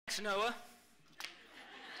Noah.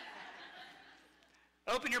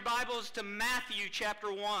 Open your Bibles to Matthew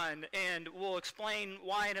chapter 1, and we'll explain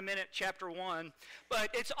why in a minute, chapter 1. But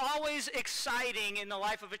it's always exciting in the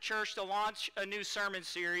life of a church to launch a new sermon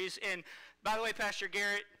series. And by the way, Pastor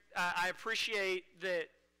Garrett, I appreciate that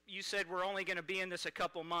you said we're only going to be in this a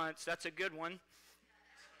couple months. That's a good one.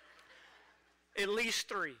 At least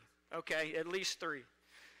 3, okay? At least 3.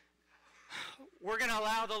 We're going to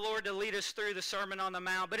allow the Lord to lead us through the Sermon on the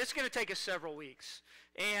Mount, but it's going to take us several weeks.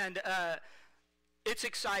 And it's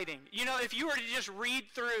exciting. You know, if you were to just read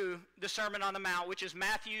through the Sermon on the Mount, which is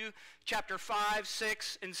Matthew chapter 5,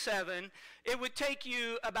 6, and 7, it would take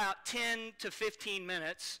you about 10 to 15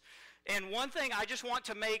 minutes. And one thing I just want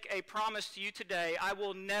to make a promise to you today, I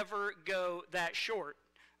will never go that short,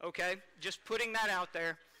 okay? Just putting that out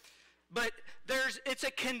there. But it's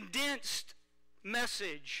a condensed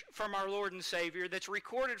message from our Lord and Savior that's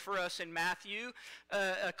recorded for us in Matthew.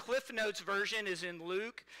 A Cliff Notes version is in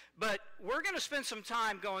Luke. But we're going to spend some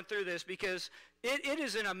time going through this because it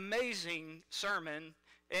is an amazing sermon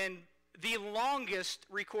and the longest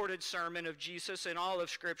recorded sermon of Jesus in all of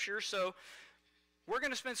Scripture. So we're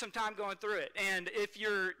going to spend some time going through it. And if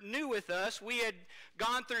you're new with us, we had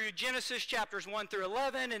gone through Genesis chapters 1 through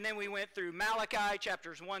 11, and then we went through Malachi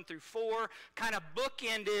chapters 1 through 4, kind of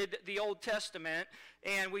bookended the Old Testament.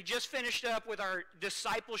 And we just finished up with our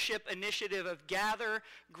discipleship initiative of gather,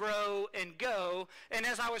 grow, and go. And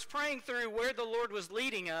as I was praying through where the Lord was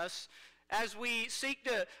leading us, as we seek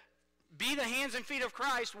to be the hands and feet of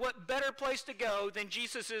Christ, what better place to go than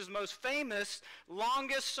Jesus' most famous,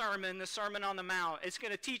 longest sermon, the Sermon on the Mount. It's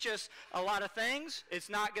going to teach us a lot of things. It's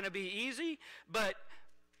not going to be easy, but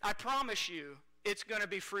I promise you it's going to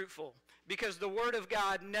be fruitful because the Word of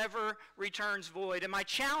God never returns void. And my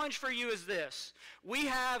challenge for you is this. We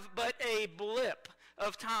have but a blip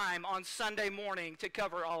of time on Sunday morning to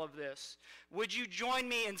cover all of this. Would you join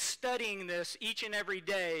me in studying this each and every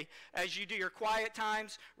day as you do your quiet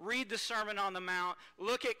times? Read the Sermon on the Mount,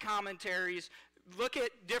 look at commentaries, look at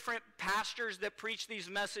different pastors that preach these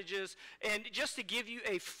messages, and just to give you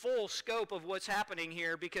a full scope of what's happening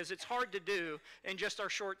here because it's hard to do in just our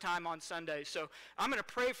short time on Sunday. So I'm going to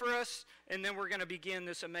pray for us, and then we're going to begin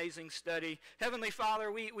this amazing study. Heavenly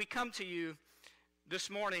Father, we come to you this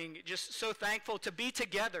morning, just so thankful to be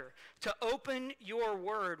together, to open your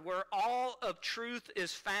word where all of truth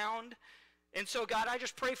is found. And so, God, I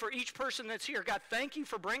just pray for each person that's here. God, thank you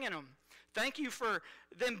for bringing them. Thank you for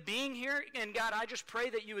them being here. And, God, I just pray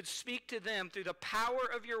that you would speak to them through the power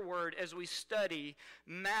of your word as we study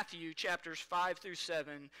Matthew chapters 5 through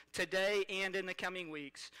 7 today and in the coming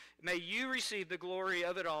weeks. May you receive the glory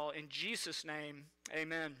of it all. In Jesus' name,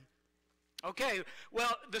 amen. Okay,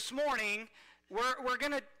 well, this morning, we're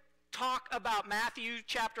going to talk about Matthew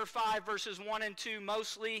chapter 5, verses 1 and 2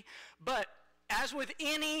 mostly. But as with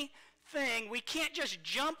anything, we can't just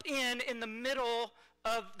jump in the middle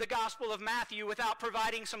of the Gospel of Matthew without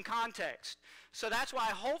providing some context. So that's why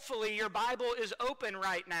hopefully your Bible is open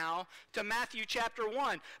right now to Matthew chapter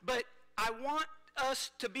 1. But I want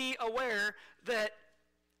us to be aware that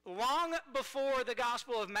long before the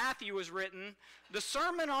Gospel of Matthew was written, the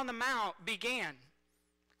Sermon on the Mount began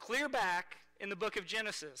clear back in the book of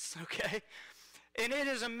Genesis, okay? And it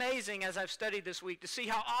is amazing as I've studied this week to see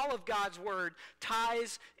how all of God's word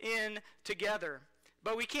ties in together.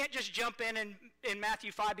 But we can't just jump in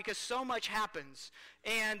Matthew 5 because so much happens.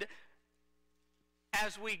 And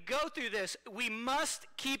as we go through this, we must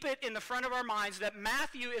keep it in the front of our minds that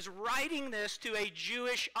Matthew is writing this to a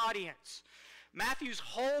Jewish audience. Matthew's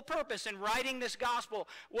whole purpose in writing this gospel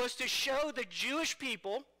was to show the Jewish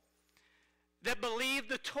people that believed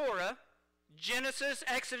the Torah, Genesis,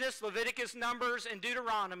 Exodus, Leviticus, Numbers, and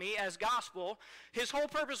Deuteronomy as gospel. His whole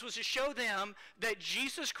purpose was to show them that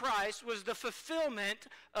Jesus Christ was the fulfillment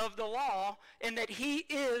of the law and that he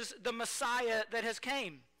is the Messiah that has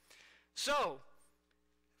came. So,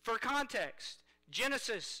 for context,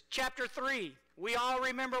 Genesis chapter 3, we all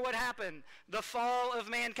remember what happened, the fall of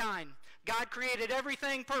mankind. God created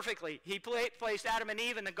everything perfectly. He placed Adam and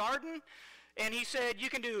Eve in the garden. And he said, you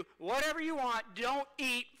can do whatever you want. Don't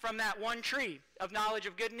eat from that one tree of knowledge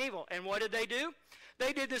of good and evil. And what did they do?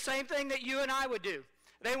 They did the same thing that you and I would do.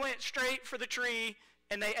 They went straight for the tree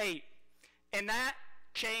and they ate. And that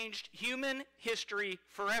changed human history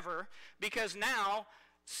forever because now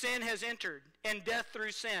sin has entered and death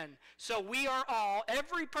through sin. So we are all,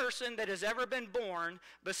 every person that has ever been born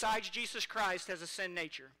besides Jesus Christ has a sin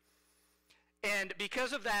nature. And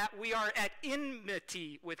because of that, we are at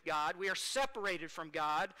enmity with God. We are separated from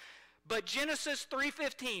God. But Genesis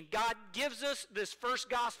 3:15, God gives us this first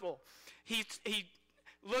gospel. He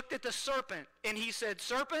looked at the serpent, and he said,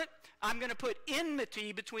 "Serpent, I'm going to put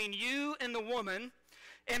enmity between you and the woman,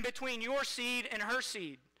 and between your seed and her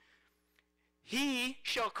seed. He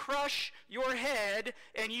shall crush your head,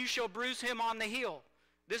 and you shall bruise him on the heel."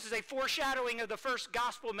 This is a foreshadowing of the first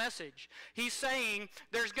gospel message. He's saying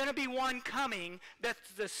there's going to be one coming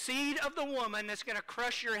that's the seed of the woman that's going to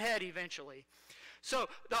crush your head eventually. So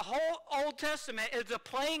the whole Old Testament is a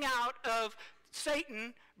playing out of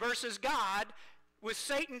Satan versus God, with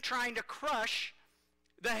Satan trying to crush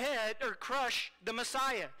the head, or crush the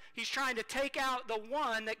Messiah. He's trying to take out the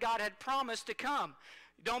one that God had promised to come.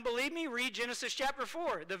 Don't believe me? Read Genesis chapter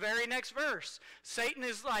 4, the very next verse. Satan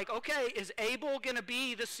is like, okay, is Abel going to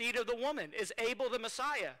be the seed of the woman? Is Abel the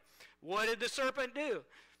Messiah? What did the serpent do?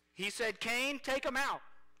 He said, Cain, take him out.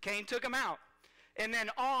 Cain took him out. And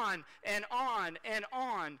then on and on and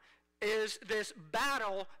on is this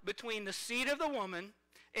battle between the seed of the woman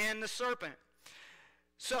and the serpent.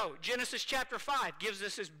 So Genesis chapter 5 gives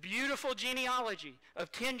us this beautiful genealogy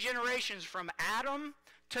of 10 generations from Adam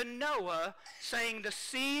to Noah, saying the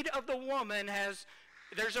seed of the woman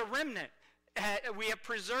there's a remnant. We have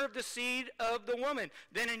preserved the seed of the woman.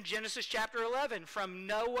 Then in Genesis chapter 11, from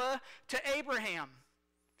Noah to Abraham.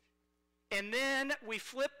 And then we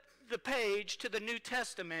flip the page to the New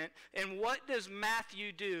Testament, and what does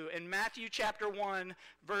Matthew do? In Matthew chapter 1,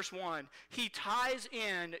 verse 1, he ties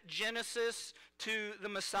in Genesis to the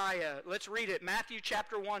Messiah. Let's read it. Matthew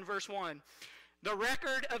chapter 1, verse 1. The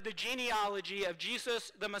record of the genealogy of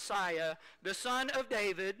Jesus the Messiah, the son of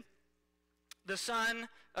David, the son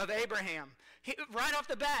of Abraham. Right off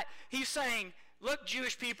the bat, he's saying, look,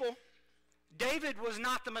 Jewish people, David was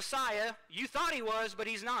not the Messiah. You thought he was, but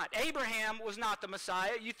he's not. Abraham was not the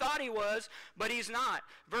Messiah. You thought he was, but he's not.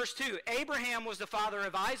 Verse 2, Abraham was the father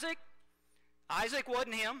of Isaac. Isaac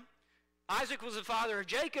wasn't him. Isaac was the father of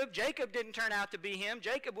Jacob. Jacob didn't turn out to be him.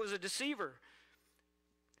 Jacob was a deceiver.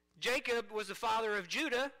 Jacob was the father of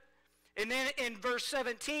Judah. And then in verse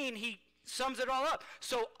 17, he sums it all up.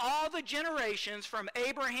 So all the generations from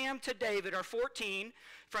Abraham to David are 14.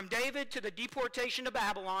 From David to the deportation to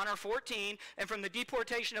Babylon are 14. And from the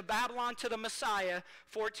deportation of Babylon to the Messiah,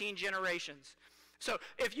 14 generations. So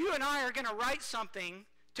if you and I are going to write something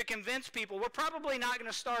to convince people, we're probably not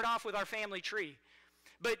going to start off with our family tree.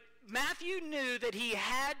 But Matthew knew that he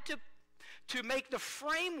had to make the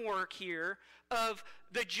framework here of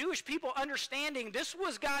the Jewish people understanding this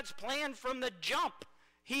was God's plan from the jump.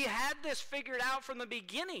 He had this figured out from the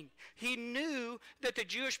beginning. He knew that the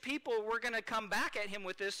Jewish people were going to come back at him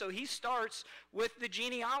with this, so he starts with the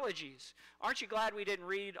genealogies. Aren't you glad we didn't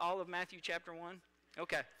read all of Matthew chapter 1?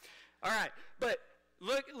 Okay. All right. But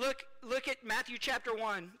look at Matthew chapter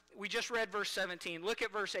 1. We just read verse 17. Look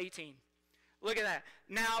at verse 18. Look at that.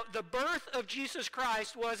 Now, the birth of Jesus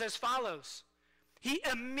Christ was as follows. He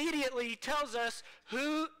immediately tells us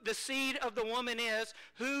who the seed of the woman is,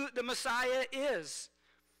 who the Messiah is.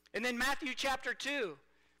 And then Matthew chapter 2,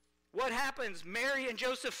 what happens? Mary and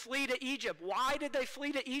Joseph flee to Egypt. Why did they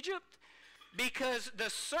flee to Egypt? Because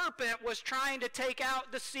the serpent was trying to take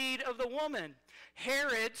out the seed of the woman.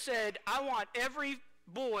 Herod said, I want every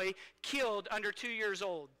boy killed under 2 years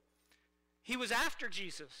old. He was after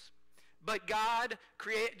Jesus. But God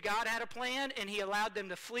had a plan, and he allowed them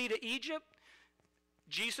to flee to Egypt.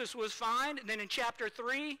 Jesus was fine. And then in chapter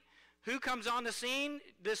 3, who comes on the scene?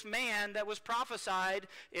 This man that was prophesied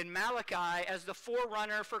in Malachi as the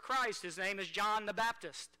forerunner for Christ. His name is John the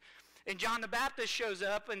Baptist. And John the Baptist shows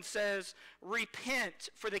up and says, repent,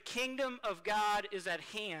 for the kingdom of God is at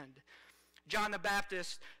hand. John the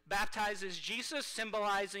Baptist baptizes Jesus,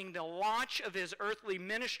 symbolizing the launch of his earthly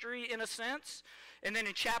ministry in a sense. And then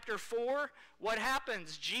in chapter 4, what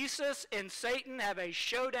happens? Jesus and Satan have a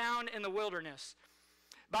showdown in the wilderness.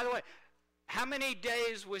 By the way, how many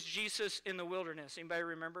days was Jesus in the wilderness? Anybody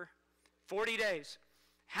remember? 40 days.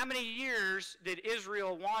 How many years did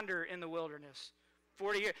Israel wander in the wilderness?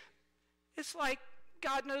 40 years. It's like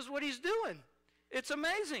God knows what he's doing. It's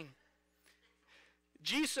amazing.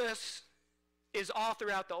 Jesus is all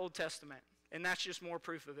throughout the Old Testament, and that's just more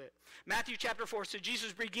proof of it. Matthew chapter 4, so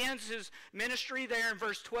Jesus begins his ministry there in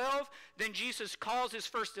verse 12. Then Jesus calls his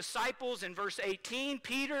first disciples in verse 18,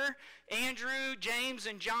 Peter, Andrew, James,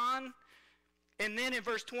 and John. And then in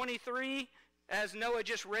verse 23, as Noah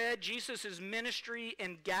just read, Jesus' ministry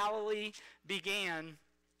in Galilee began.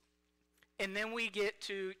 And then we get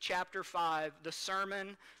to chapter 5, the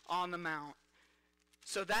Sermon on the Mount.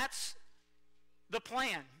 So that's the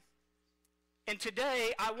plan. And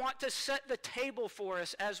today, I want to set the table for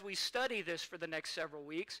us as we study this for the next several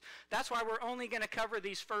weeks. That's why we're only going to cover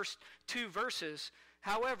these first 2 verses.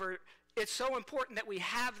 However, it's so important that we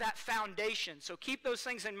have that foundation. So keep those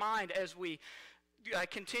things in mind as we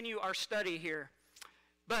continue our study here.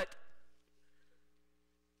 But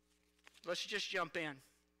let's just jump in.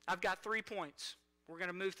 I've got 3 points. We're going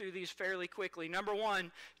to move through these fairly quickly. Number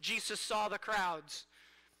one, Jesus saw the crowds.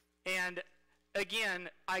 And again,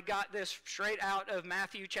 I got this straight out of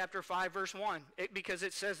Matthew chapter 5, verse 1, because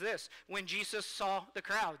it says this, when Jesus saw the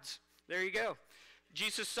crowds. There you go.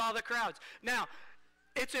 Jesus saw the crowds. Now,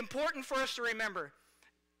 it's important for us to remember,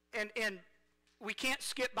 and we can't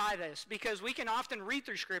skip by this, because we can often read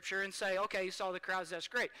through Scripture and say, okay, you saw the crowds, that's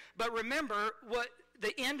great. But remember what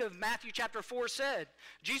the end of Matthew chapter 4 said.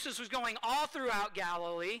 Jesus was going all throughout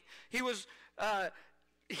Galilee. He was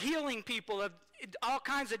healing people of all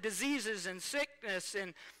kinds of diseases and sickness,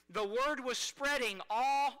 and the word was spreading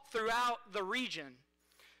all throughout the region.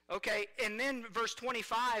 Okay, and then verse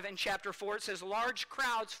 25 in chapter 4, it says, large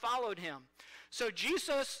crowds followed him. So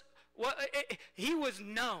Jesus, he was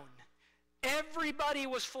known. Everybody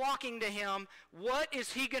was flocking to him. What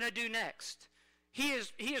is he going to do next? He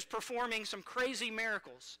is performing some crazy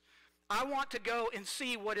miracles. I want to go and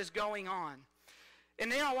see what is going on.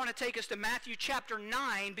 And then I want to take us to Matthew chapter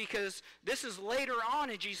 9, because this is later on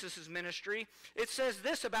in Jesus' ministry. It says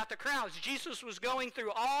this about the crowds. Jesus was going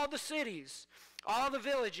through all the cities, all the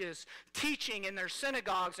villages, teaching in their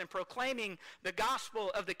synagogues and proclaiming the gospel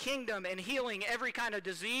of the kingdom and healing every kind of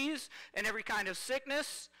disease and every kind of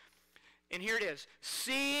sickness. And here it is.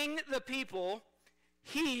 Seeing the people,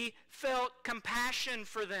 he felt compassion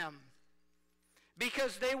for them,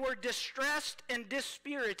 because they were distressed and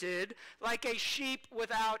dispirited like a sheep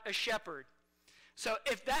without a shepherd. So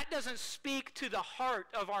if that doesn't speak to the heart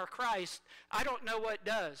of our Christ, I don't know what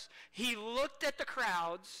does. He looked at the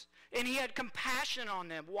crowds and he had compassion on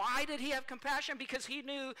them. Why did he have compassion? Because he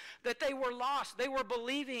knew that they were lost. They were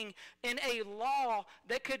believing in a law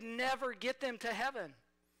that could never get them to heaven.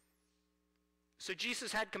 So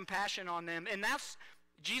Jesus had compassion on them, and that's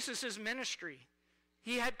Jesus' ministry.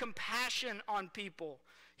 He had compassion on people.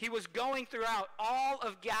 He was going throughout all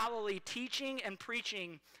of Galilee teaching and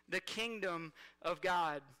preaching the kingdom of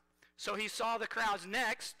God. So he saw the crowds.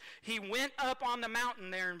 Next, he went up on the mountain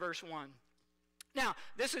there in verse 1. Now,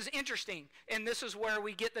 this is interesting, and this is where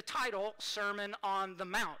we get the title, Sermon on the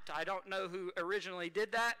Mount. I don't know who originally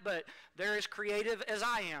did that, but they're as creative as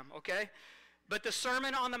I am, okay? But the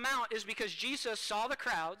Sermon on the Mount is because Jesus saw the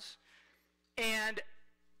crowds, and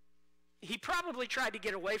he probably tried to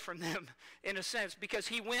get away from them in a sense, because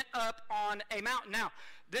he went up on a mountain. Now,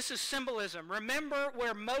 this is symbolism. Remember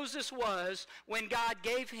where Moses was when God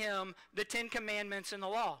gave him the 10 Commandments and the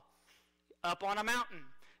law. Up on a mountain.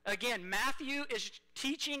 Again, Matthew is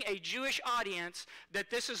teaching a Jewish audience that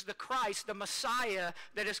this is the Christ, the Messiah,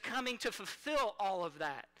 that is coming to fulfill all of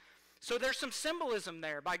that. So there's some symbolism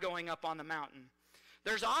there by going up on the mountain.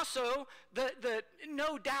 There's also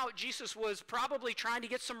no doubt Jesus was probably trying to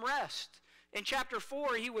get some rest. In chapter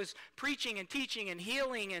 4, he was preaching and teaching and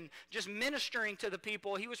healing and just ministering to the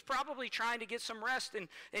people. He was probably trying to get some rest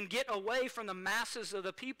and get away from the masses of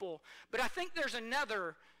the people. But I think there's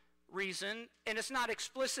another reason, and it's not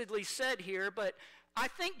explicitly said here, but I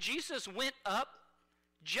think Jesus went up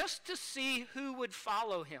just to see who would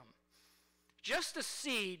follow him. Just to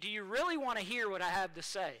see, do you really want to hear what I have to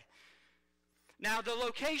say? Now, the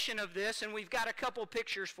location of this, and we've got a couple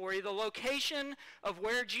pictures for you, the location of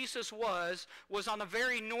where Jesus was on the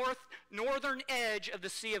very northern edge of the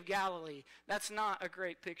Sea of Galilee. That's not a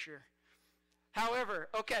great picture. However,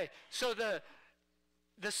 okay, so the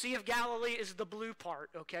Sea of Galilee is the blue part,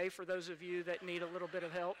 okay, for those of you that need a little bit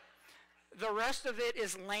of help. The rest of it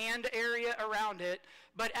is land area around it,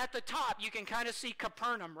 but at the top you can kind of see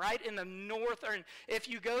Capernaum, right in the northern. If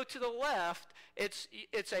you go to the left, it's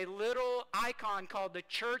a little icon called the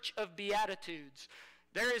Church of Beatitudes.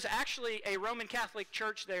 There is actually a Roman Catholic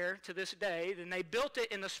church there to this day, and they built it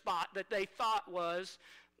in the spot that they thought was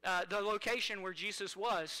the location where Jesus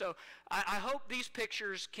was. So I hope these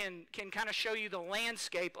pictures can kind of show you the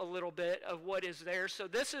landscape a little bit of what is there. So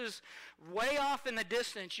this is way off in the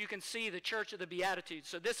distance. You can see the Church of the Beatitudes.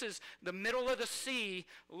 So this is the middle of the sea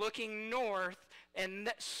looking north,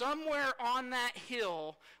 and somewhere on that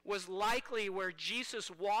hill was likely where Jesus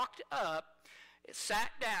walked up, sat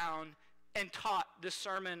down, and taught the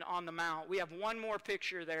Sermon on the Mount. We have one more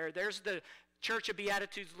picture there. There's the Church of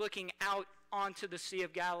Beatitudes looking out onto the Sea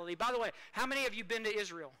of Galilee. By the way, how many of you been to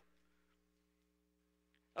Israel?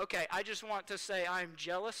 Okay, I just want to say I'm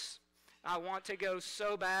jealous. I want to go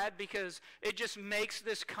so bad because it just makes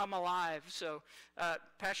this come alive. So,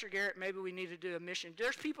 Pastor Garrett, maybe we need to do a mission.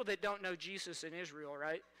 There's people that don't know Jesus in Israel,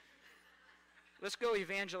 right? Let's go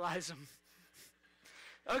evangelize them.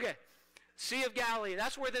 Okay, Sea of Galilee,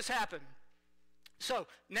 that's where this happened. So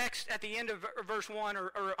next, at the end of verse 1,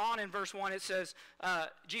 or on in verse 1, it says,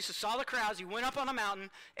 Jesus saw the crowds, he went up on a mountain,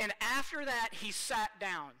 and after that he sat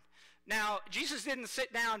down. Now, Jesus didn't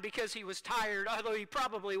sit down because he was tired, although he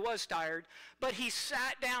probably was tired, but he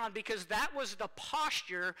sat down because that was the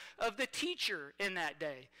posture of the teacher in that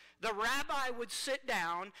day. The rabbi would sit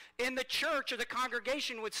down, and the church or the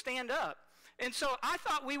congregation would stand up. And so I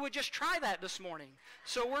thought we would just try that this morning.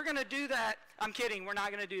 So we're going to do that. I'm kidding, we're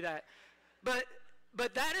not going to do that. But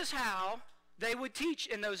that is how they would teach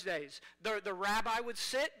in those days. The rabbi would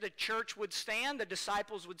sit, the church would stand, the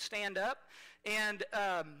disciples would stand up, and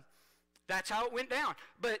that's how it went down.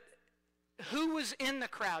 But who was in the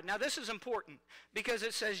crowd? Now this is important because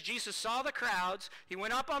it says Jesus saw the crowds, he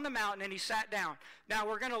went up on the mountain, and he sat down. Now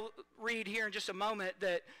we're going to read here in just a moment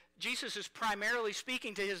that Jesus is primarily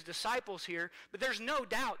speaking to his disciples here, but there's no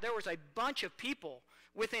doubt there was a bunch of people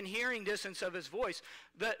within hearing distance of his voice.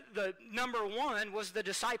 The number one was the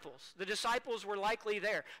disciples. The disciples were likely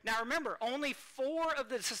there. Now remember, only 4 of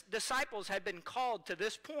the disciples had been called to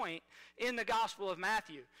this point in the Gospel of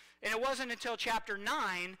Matthew. And it wasn't until chapter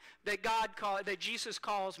 9 that Jesus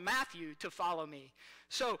calls Matthew to follow me.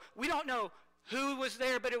 So we don't know who was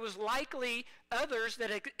there, but it was likely others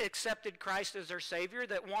that accepted Christ as their Savior,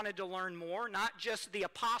 that wanted to learn more, not just the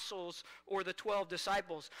apostles or the 12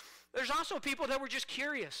 disciples. There's also people that were just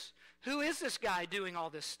curious. Who is this guy doing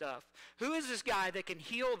all this stuff? Who is this guy that can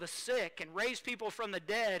heal the sick and raise people from the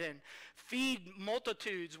dead and feed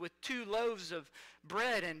multitudes with 2 loaves of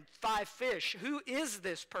bread and 5 fish? Who is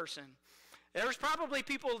this person? There was probably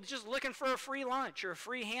people just looking for a free lunch or a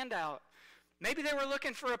free handout. Maybe they were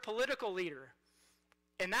looking for a political leader.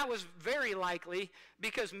 And that was very likely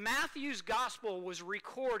because Matthew's gospel was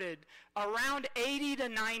recorded around 80 to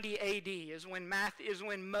 90 AD is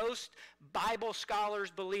when most Bible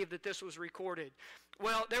scholars believe that this was recorded.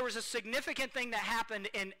 Well, there was a significant thing that happened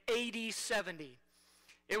in AD 70.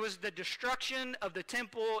 It was the destruction of the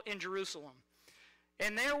temple in Jerusalem.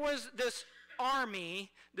 And there was this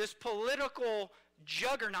army, this political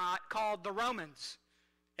juggernaut called the Romans.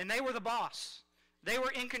 And they were the boss. They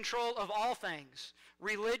were in control of all things,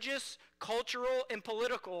 religious, cultural, and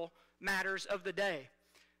political matters of the day.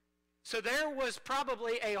 So there was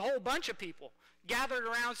probably a whole bunch of people gathered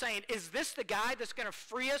around saying, is this the guy that's going to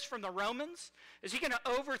free us from the Romans? Is he going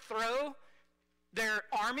to overthrow their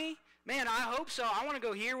army? Man, I hope so. I want to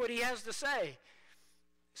go hear what he has to say.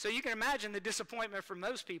 So you can imagine the disappointment from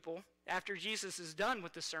those people after Jesus is done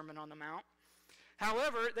with the Sermon on the Mount.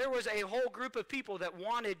 However, there was a whole group of people that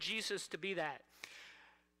wanted Jesus to be that.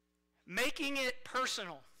 Making it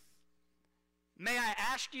personal. May I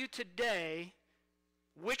ask you today,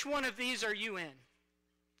 which one of these are you in?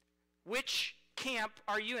 Which camp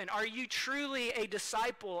are you in? Are you truly a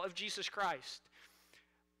disciple of Jesus Christ?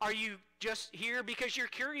 Are you just here because you're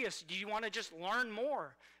curious? Do you want to just learn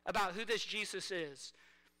more about who this Jesus is?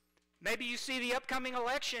 Maybe you see the upcoming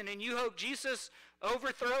election and you hope Jesus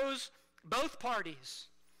overthrows both parties.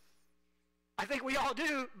 I think we all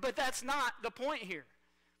do, but that's not the point here.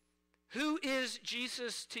 Who is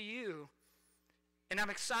Jesus to you? And I'm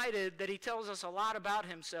excited that he tells us a lot about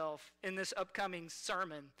himself in this upcoming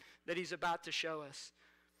sermon that he's about to show us.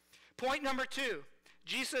 Point number 2,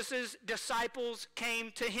 Jesus' disciples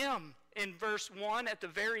came to him. In verse 1 at the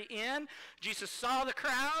very end, Jesus saw the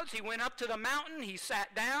crowds, he went up to the mountain, he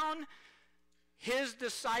sat down. His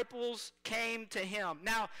disciples came to him.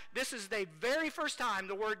 Now, this is the very first time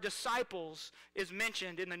the word disciples is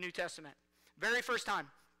mentioned in the New Testament. Very first time.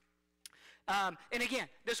 And again,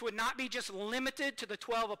 this would not be just limited to the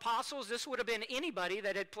 12 apostles. This would have been anybody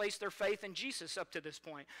that had placed their faith in Jesus up to this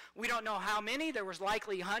point. We don't know how many. There was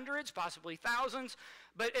likely hundreds, possibly thousands,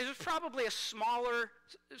 but it was probably a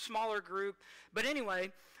smaller group. But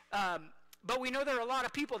anyway, but we know there are a lot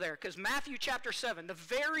of people there because Matthew chapter 7, the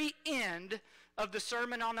very end of the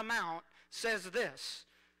Sermon on the Mount, says this.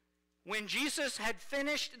 When Jesus had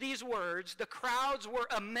finished these words, the crowds were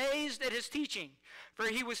amazed at his teaching, for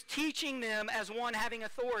he was teaching them as one having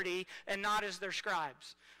authority and not as their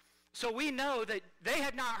scribes. So we know that they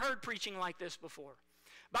had not heard preaching like this before.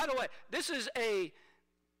 By the way, this is a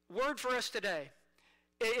word for us today.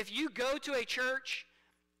 If you go to a church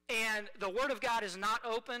and the Word of God is not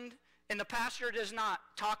opened and the pastor does not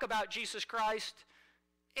talk about Jesus Christ,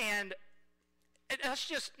 and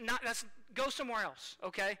go somewhere else,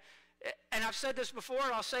 okay? And I've said this before,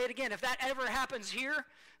 and I'll say it again. If that ever happens here,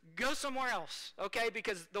 go somewhere else, okay?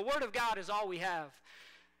 Because the Word of God is all we have.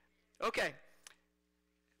 Okay.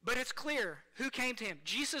 But it's clear who came to him.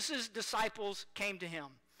 Jesus' disciples came to him.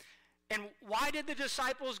 And why did the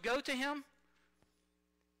disciples go to him?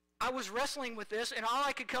 I was wrestling with this, and all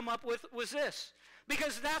I could come up with was this.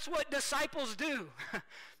 Because that's what disciples do.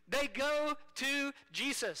 They go to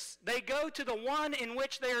Jesus. They go to the one in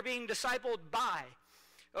which they are being discipled by.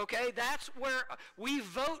 Okay, that's where we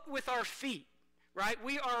vote with our feet, right?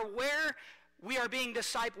 We are where we are being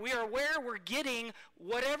discipled. We are where we're getting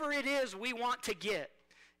whatever it is we want to get.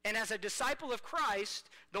 And as a disciple of Christ,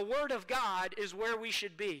 the Word of God is where we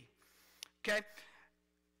should be. Okay?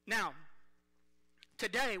 Now,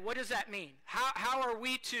 today, what does that mean? How are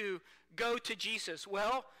we to go to Jesus?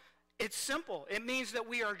 Well, it's simple. It means that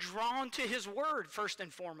we are drawn to his word first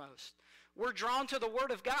and foremost. We're drawn to the word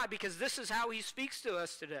of God because this is how he speaks to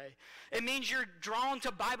us today. It means you're drawn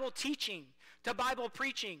to Bible teaching, to Bible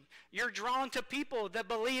preaching. You're drawn to people that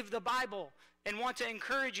believe the Bible and want to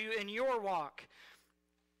encourage you in your walk.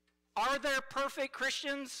 Are there perfect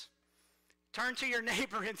Christians? Turn to your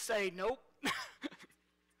neighbor and say, nope.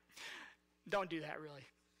 Don't do that, really.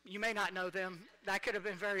 You may not know them. That could have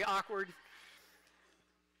been very awkward.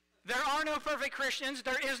 There are no perfect Christians.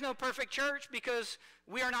 There is no perfect church because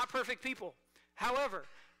we are not perfect people. However,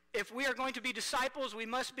 if we are going to be disciples, we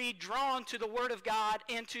must be drawn to the Word of God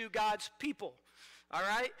and to God's people. All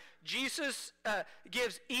right? Jesus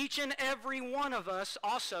gives each and every one of us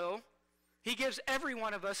also, he gives every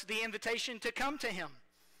one of us the invitation to come to him.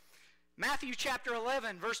 Matthew chapter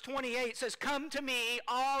 11, verse 28 says, "Come to me,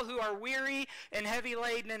 all who are weary and heavy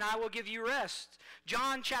laden, and I will give you rest."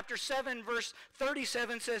 John chapter 7, verse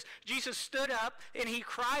 37 says, Jesus stood up and he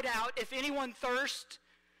cried out, "If anyone thirst,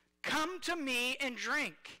 come to me and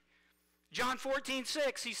drink." John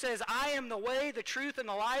 14:6, he says, "I am the way, the truth, and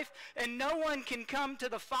the life, and no one can come to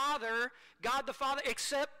the Father, God the Father,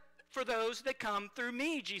 except for those that come through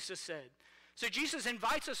me," Jesus said. So Jesus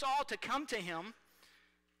invites us all to come to him.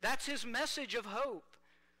 That's his message of hope.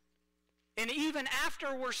 And even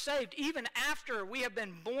after we're saved, even after we have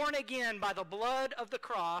been born again by the blood of the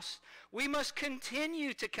cross, we must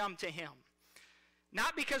continue to come to him.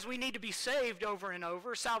 Not because we need to be saved over and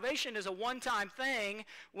over. Salvation is a one-time thing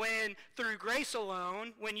when through grace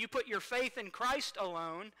alone, when you put your faith in Christ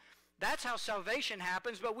alone, that's how salvation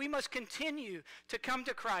happens. But we must continue to come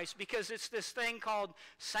to Christ because it's this thing called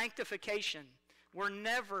sanctification. We're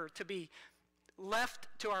never to be left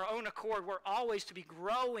to our own accord. We're always to be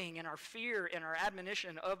growing in our fear and our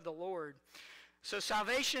admonition of the Lord. So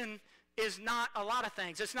salvation is not a lot of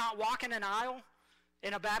things. It's not walking an aisle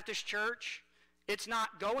in a Baptist church. It's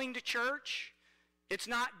not going to church. It's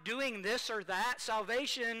not doing this or that.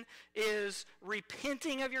 Salvation is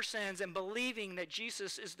repenting of your sins and believing that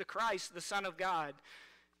Jesus is the Christ, the Son of God.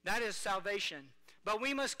 That is salvation. But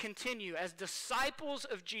we must continue as disciples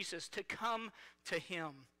of Jesus to come to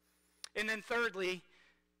him. And then thirdly,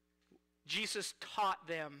 Jesus taught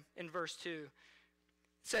them in verse 2.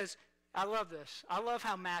 It says, I love this. I love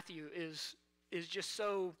how Matthew is just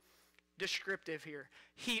so descriptive here.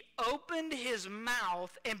 He opened his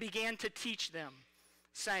mouth and began to teach them,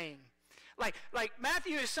 saying, like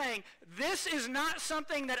Matthew is saying, this is not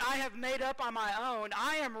something that I have made up on my own.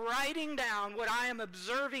 I am writing down what I am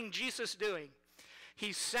observing Jesus doing.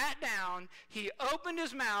 He sat down, he opened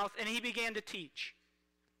his mouth, and he began to teach.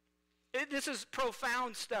 This is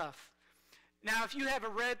profound stuff. Now, if you have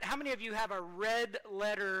how many of you have a red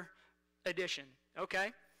letter edition?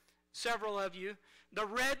 Okay, several of you. The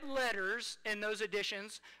red letters in those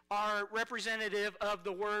editions are representative of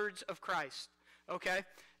the words of Christ. Okay,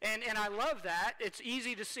 and I love that. It's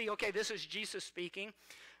easy to see, okay, this is Jesus speaking.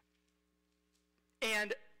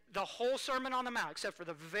 And the whole Sermon on the Mount, except for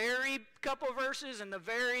the very couple verses and the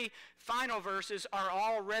very final verses, are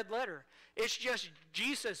all red letter. It's just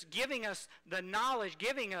Jesus giving us the knowledge,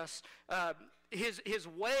 giving us his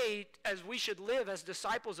way as we should live as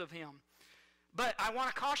disciples of him. But I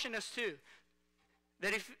want to caution us too,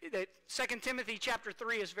 that 2 Timothy chapter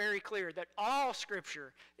 3 is very clear that all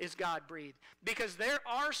Scripture is God-breathed. Because there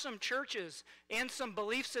are some churches and some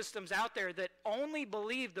belief systems out there that only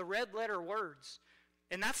believe the red letter words.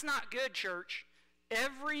 And that's not good, church.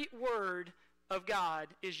 Every word of God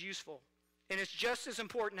is useful. And it's just as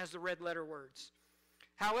important as the red letter words.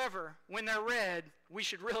 However, when they're read, we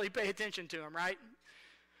should really pay attention to them, right?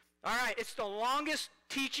 All right, it's the longest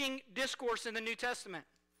teaching discourse in the New Testament.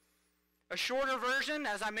 A shorter version,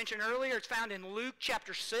 as I mentioned earlier, it's found in Luke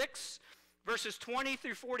chapter 6, verses 20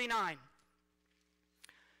 through 49.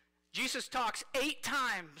 Jesus talks 8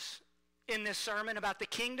 times in this sermon about the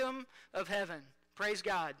kingdom of heaven. Praise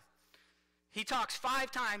God. He talks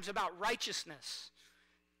 5 times about righteousness.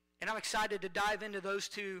 And I'm excited to dive into those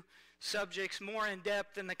 2 subjects more in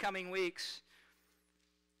depth in the coming weeks.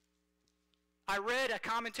 I read a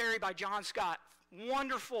commentary by John Scott.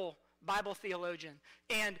 Wonderful Bible theologian.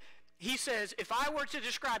 And he says, if I were to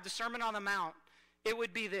describe the Sermon on the Mount, it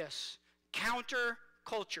would be this: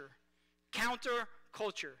 counter-culture.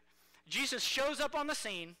 Counter-culture. Jesus shows up on the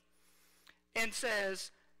scene and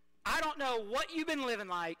says, I don't know what you've been living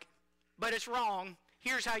like, but it's wrong.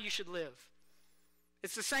 Here's how you should live.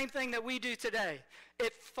 It's the same thing that we do today.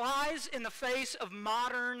 It flies in the face of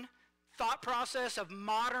modern thought process, of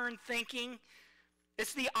modern thinking.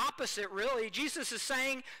 It's the opposite, really. Jesus is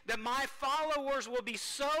saying that my followers will be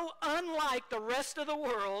so unlike the rest of the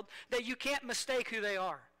world that you can't mistake who they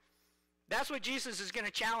are. That's what Jesus is going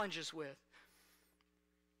to challenge us with.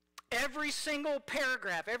 Every single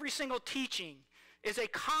paragraph, every single teaching is a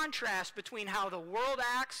contrast between how the world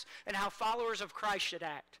acts and how followers of Christ should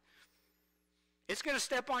act. It's going to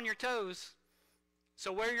step on your toes.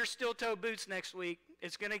 So wear your steel-toe boots next week.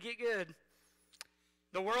 It's going to get good.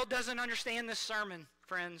 The world doesn't understand this sermon,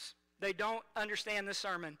 friends. They don't understand this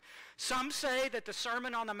sermon. Some say that the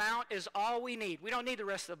Sermon on the Mount is all we need. We don't need the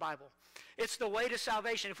rest of the Bible. It's the way to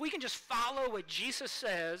salvation. If we can just follow what Jesus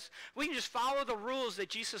says, we can just follow the rules that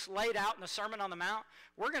Jesus laid out in the Sermon on the Mount,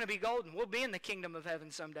 we're going to be golden. We'll be in the kingdom of heaven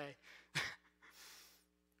someday.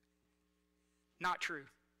 Not true.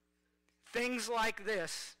 Things like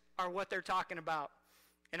this are what they're talking about.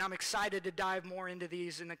 And I'm excited to dive more into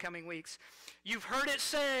these in the coming weeks. You've heard it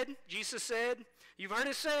said, Jesus said, you've heard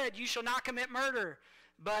it said, you shall not commit murder.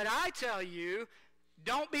 But I tell you,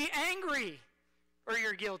 don't be angry or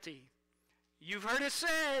you're guilty. You've heard it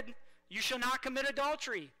said, you shall not commit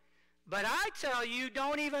adultery. But I tell you,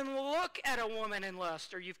 don't even look at a woman in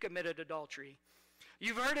lust or you've committed adultery.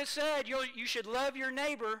 You've heard it said, you should love your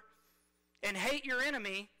neighbor and hate your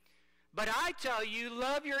enemy. But I tell you,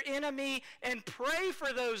 love your enemy and pray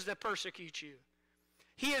for those that persecute you.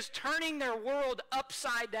 He is turning their world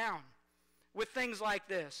upside down with things like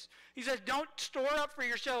this. He says, don't store up for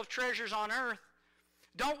yourself treasures on earth.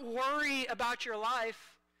 Don't worry about your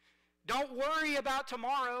life. Don't worry about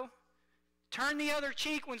tomorrow. Turn the other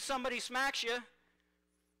cheek when somebody smacks you.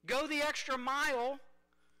 Go the extra mile.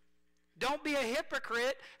 Don't be a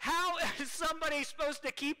hypocrite. How is somebody supposed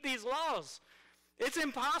to keep these laws? It's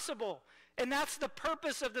impossible. And that's the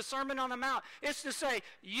purpose of the Sermon on the Mount. It's to say,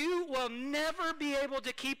 you will never be able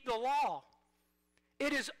to keep the law.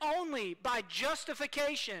 It is only by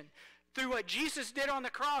justification through what Jesus did on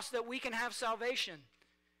the cross that we can have salvation.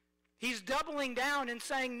 He's doubling down and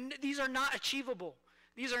saying these are not achievable.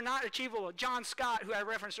 These are not achievable. John Scott, who I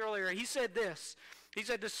referenced earlier, he said this. He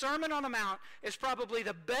said the Sermon on the Mount is probably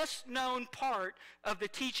the best known part of the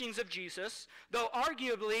teachings of Jesus, though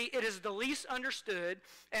arguably it is the least understood,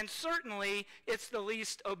 and certainly it's the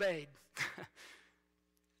least obeyed.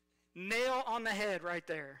 Nail on the head right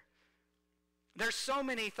there. There's so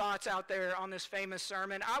many thoughts out there on this famous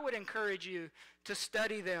sermon. I would encourage you to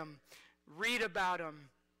study them, read about them.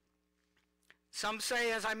 Some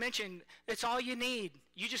say, as I mentioned, it's all you need.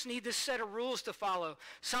 You just need this set of rules to follow.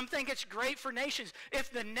 Some think it's great for nations. If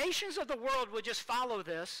the nations of the world would just follow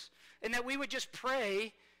this, and that we would just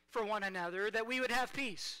pray for one another, that we would have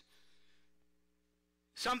peace.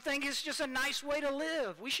 Some think it's just a nice way to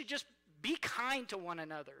live. We should just be kind to one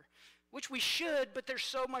another, which we should, but there's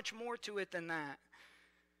so much more to it than that.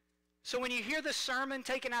 So when you hear the sermon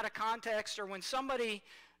taken out of context, or when somebody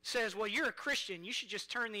says, well, you're a Christian, you should just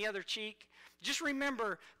turn the other cheek, just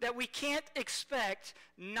remember that we can't expect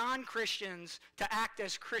non-Christians to act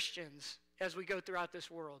as Christians as we go throughout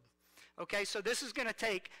this world. Okay, so this is going to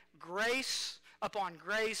take grace upon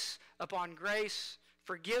grace upon grace,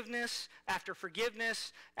 forgiveness after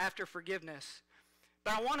forgiveness after forgiveness.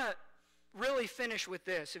 But I want to really finish with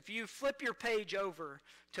this. If you flip your page over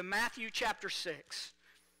to Matthew chapter 6,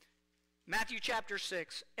 Matthew chapter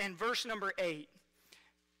 6 and verse number 8,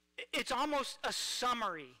 it's almost a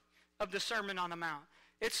summary of the Sermon on the Mount.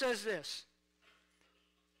 It says this: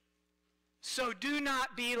 so do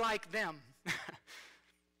not be like them.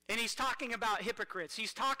 And he's talking about hypocrites.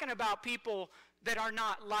 He's talking about people that are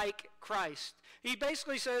not like Christ. He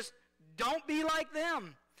basically says, don't be like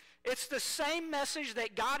them. It's the same message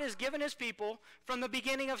that God has given his people from the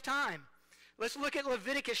beginning of time. Let's look at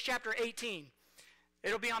Leviticus chapter 18.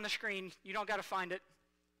 It'll be on the screen. You don't got to find it.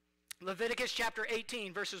 Leviticus chapter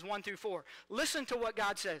 18, verses 1 through 4. Listen to what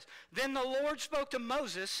God says. Then the Lord spoke to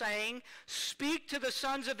Moses, saying, speak to the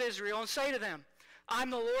sons of Israel and say to them, I'm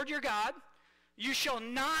the Lord your God. You shall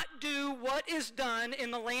not do what is done in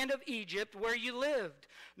the land of Egypt where you lived,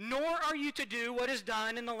 nor are you to do what is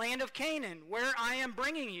done in the land of Canaan where I am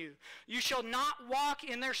bringing you. You shall not walk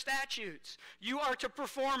in their statutes. You are to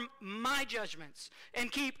perform my judgments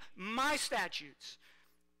and keep my statutes,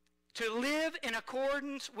 to live in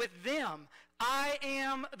accordance with them. I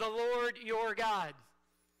am the Lord your God.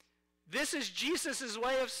 This is Jesus'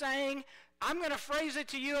 way of saying, I'm going to phrase it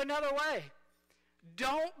to you another way.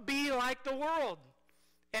 Don't be like the world.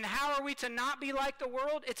 And how are we to not be like the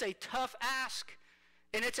world? It's a tough ask,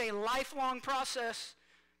 and it's a lifelong process,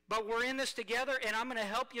 but we're in this together, and I'm going to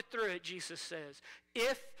help you through it, Jesus says.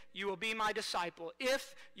 If you will be my disciple,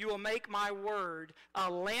 if you will make my word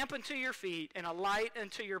a lamp unto your feet and a light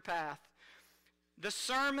unto your path. The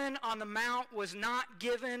Sermon on the Mount was not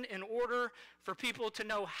given in order for people to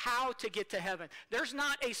know how to get to heaven. There's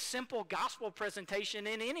not a simple gospel presentation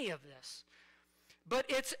in any of this. But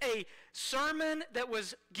it's a sermon that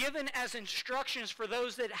was given as instructions for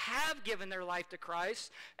those that have given their life to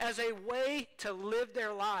Christ as a way to live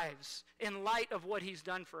their lives in light of what he's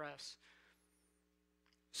done for us.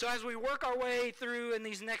 So as we work our way through in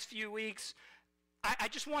these next few weeks, I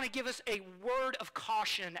just want to give us a word of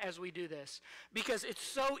caution as we do this, because it's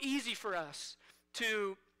so easy for us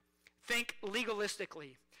to think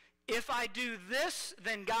legalistically. If I do this,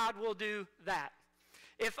 then God will do that.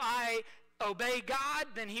 If I obey God,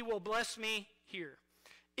 then he will bless me here.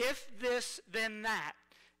 If this, then that.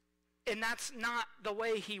 And that's not the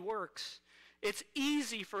way he works. It's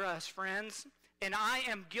easy for us, friends, and I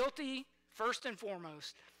am guilty, first and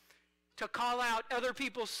foremost, to call out other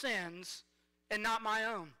people's sins and not my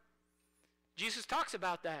own. Jesus talks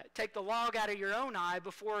about that. Take the log out of your own eye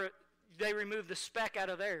before they remove the speck out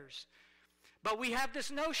of theirs. But we have this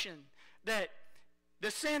notion that the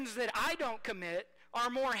sins that I don't commit are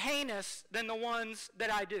more heinous than the ones that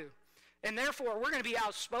I do. And therefore, we're going to be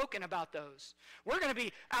outspoken about those. We're going to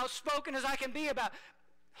be outspoken as I can be about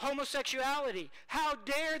homosexuality. How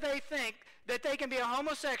dare they think that they can be a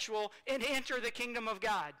homosexual and enter the kingdom of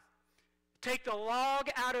God? Take the log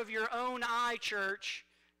out of your own eye, church,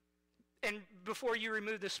 and before you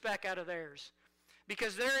remove the speck out of theirs.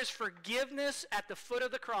 Because there is forgiveness at the foot of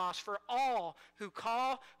the cross for all who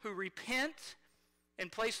call, who repent,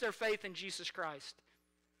 and place their faith in Jesus Christ.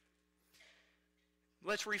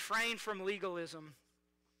 Let's refrain from legalism.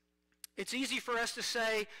 It's easy for us to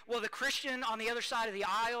say, well, the Christian on the other side of the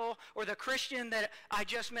aisle or the Christian that I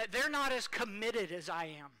just met, they're not as committed as I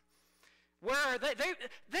am. Where are they?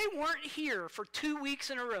 They weren't here for 2 weeks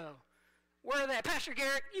in a row. Where are they? Pastor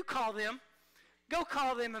Garrett, you call them. Go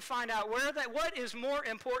call them and find out where are they. What is more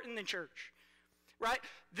important than church? Right?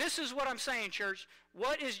 This is what I'm saying, church.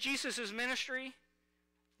 What is Jesus' ministry?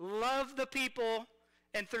 Love the people,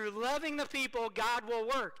 and through loving the people, God will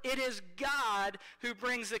work. It is God who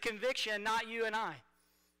brings the conviction, not you and I.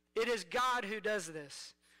 It is God who does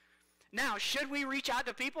this. Now, should we reach out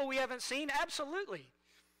to people we haven't seen? Absolutely.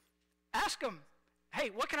 Ask them, hey,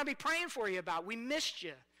 what can I be praying for you about? We missed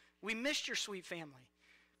you. We missed your sweet family.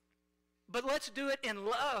 But let's do it in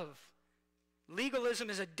love. Legalism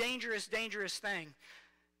is a dangerous, dangerous thing.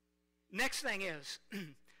 Next thing is,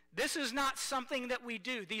 this is not something that we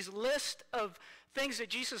do. These list of things that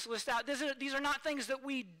Jesus lists out, these are not things that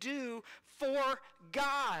we do for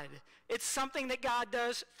God. It's something that God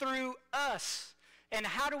does through us. And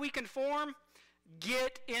how do we conform?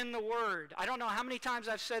 Get in the Word. I don't know how many times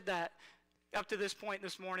I've said that up to this point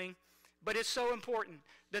this morning, but it's so important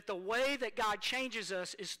that the way that God changes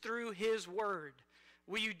us is through his Word.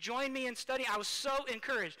 Will you join me in studying? I was so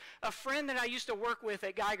encouraged. A friend that I used to work with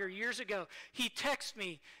at Geiger years ago, he texted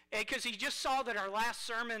me, because he just saw that our last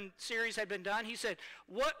sermon series had been done. He said,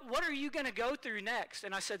 what are you going to go through next?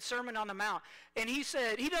 And I said, Sermon on the Mount. And he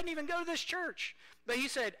said, he doesn't even go to this church, but he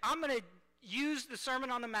said, I'm going to use the Sermon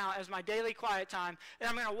on the Mount as my daily quiet time, and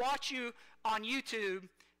I'm going to watch you on YouTube,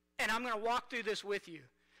 and I'm going to walk through this with you.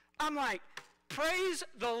 I'm like, praise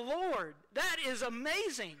the Lord. That is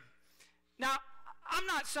amazing. Now, I'm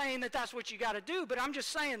not saying that that's what you got to do, but I'm just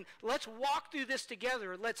saying, let's walk through this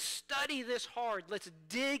together. Let's study this hard. Let's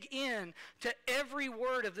dig in to every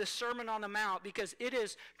word of this Sermon on the Mount, because it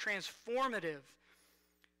is transformative.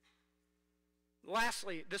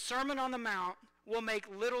 Lastly, the Sermon on the Mount will make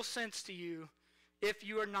little sense to you if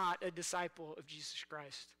you are not a disciple of Jesus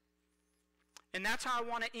Christ. And that's how I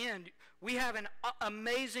want to end. We have an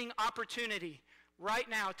amazing opportunity right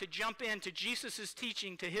now to jump into Jesus'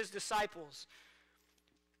 teaching to his disciples.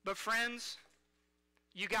 But friends,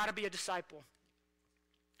 you got to be a disciple.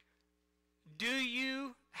 Do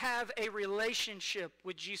you have a relationship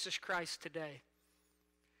with Jesus Christ today?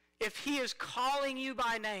 If he is calling you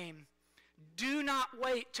by name, do not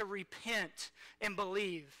wait to repent and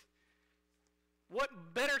believe.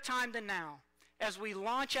 What better time than now, as we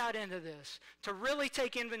launch out into this, to really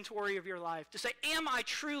take inventory of your life, to say, am I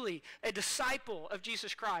truly a disciple of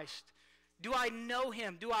Jesus Christ? Do I know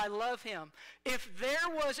him? Do I love him? If there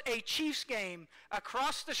was a Chiefs game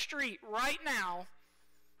across the street right now,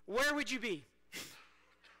 where would you be?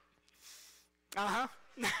 Uh-huh.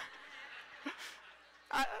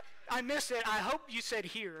 I missed it. I hope you said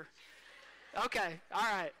here. Okay, all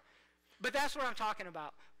right. But that's what I'm talking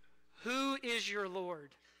about. Who is your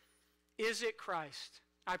Lord? Is it Christ?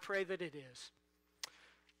 I pray that it is.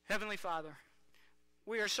 Heavenly Father,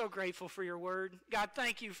 we are so grateful for your word. God,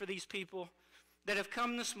 thank you for these people that have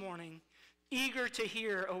come this morning, eager to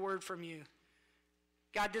hear a word from you.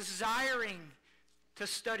 God, desiring to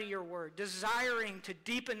study your word, desiring to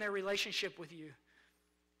deepen their relationship with you.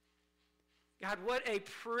 God, what a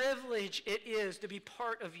privilege it is to be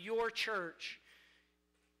part of your church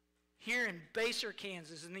here in Baser,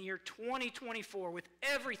 Kansas in the year 2024 with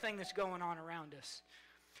everything that's going on around us.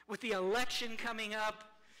 With the election coming up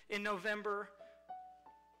in November,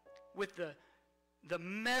 with the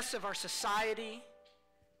mess of our society,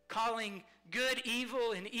 calling good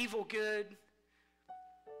evil and evil good,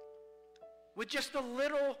 with just the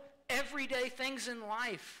little everyday things in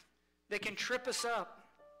life that can trip us up.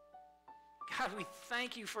 God, we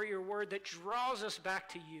thank you for your word that draws us back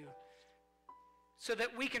to you so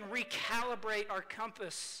that we can recalibrate our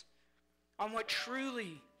compass on what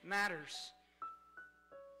truly matters.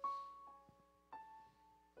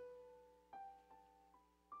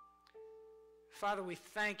 Father, we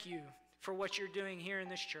thank you for what you're doing here in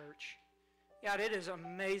this church. God, it is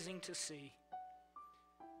amazing to see.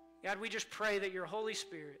 God, we just pray that your Holy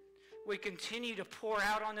Spirit would continue to pour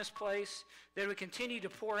out on this place, that it would continue to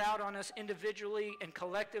pour out on us individually and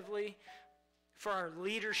collectively, for our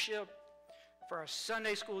leadership, for our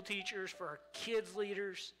Sunday school teachers, for our kids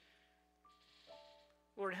leaders.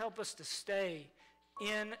 Lord, help us to stay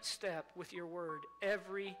in step with your word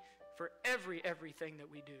for everything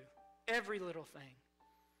that we do. Every little thing,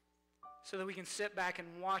 so that we can sit back and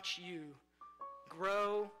watch you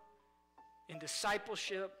grow in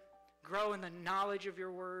discipleship, grow in the knowledge of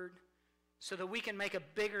your word, so that we can make a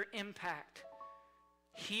bigger impact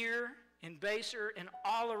here in Baser and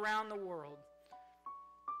all around the world.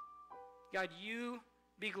 God, you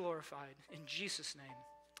be glorified. In Jesus'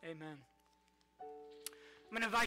 name, amen. I'm going to invite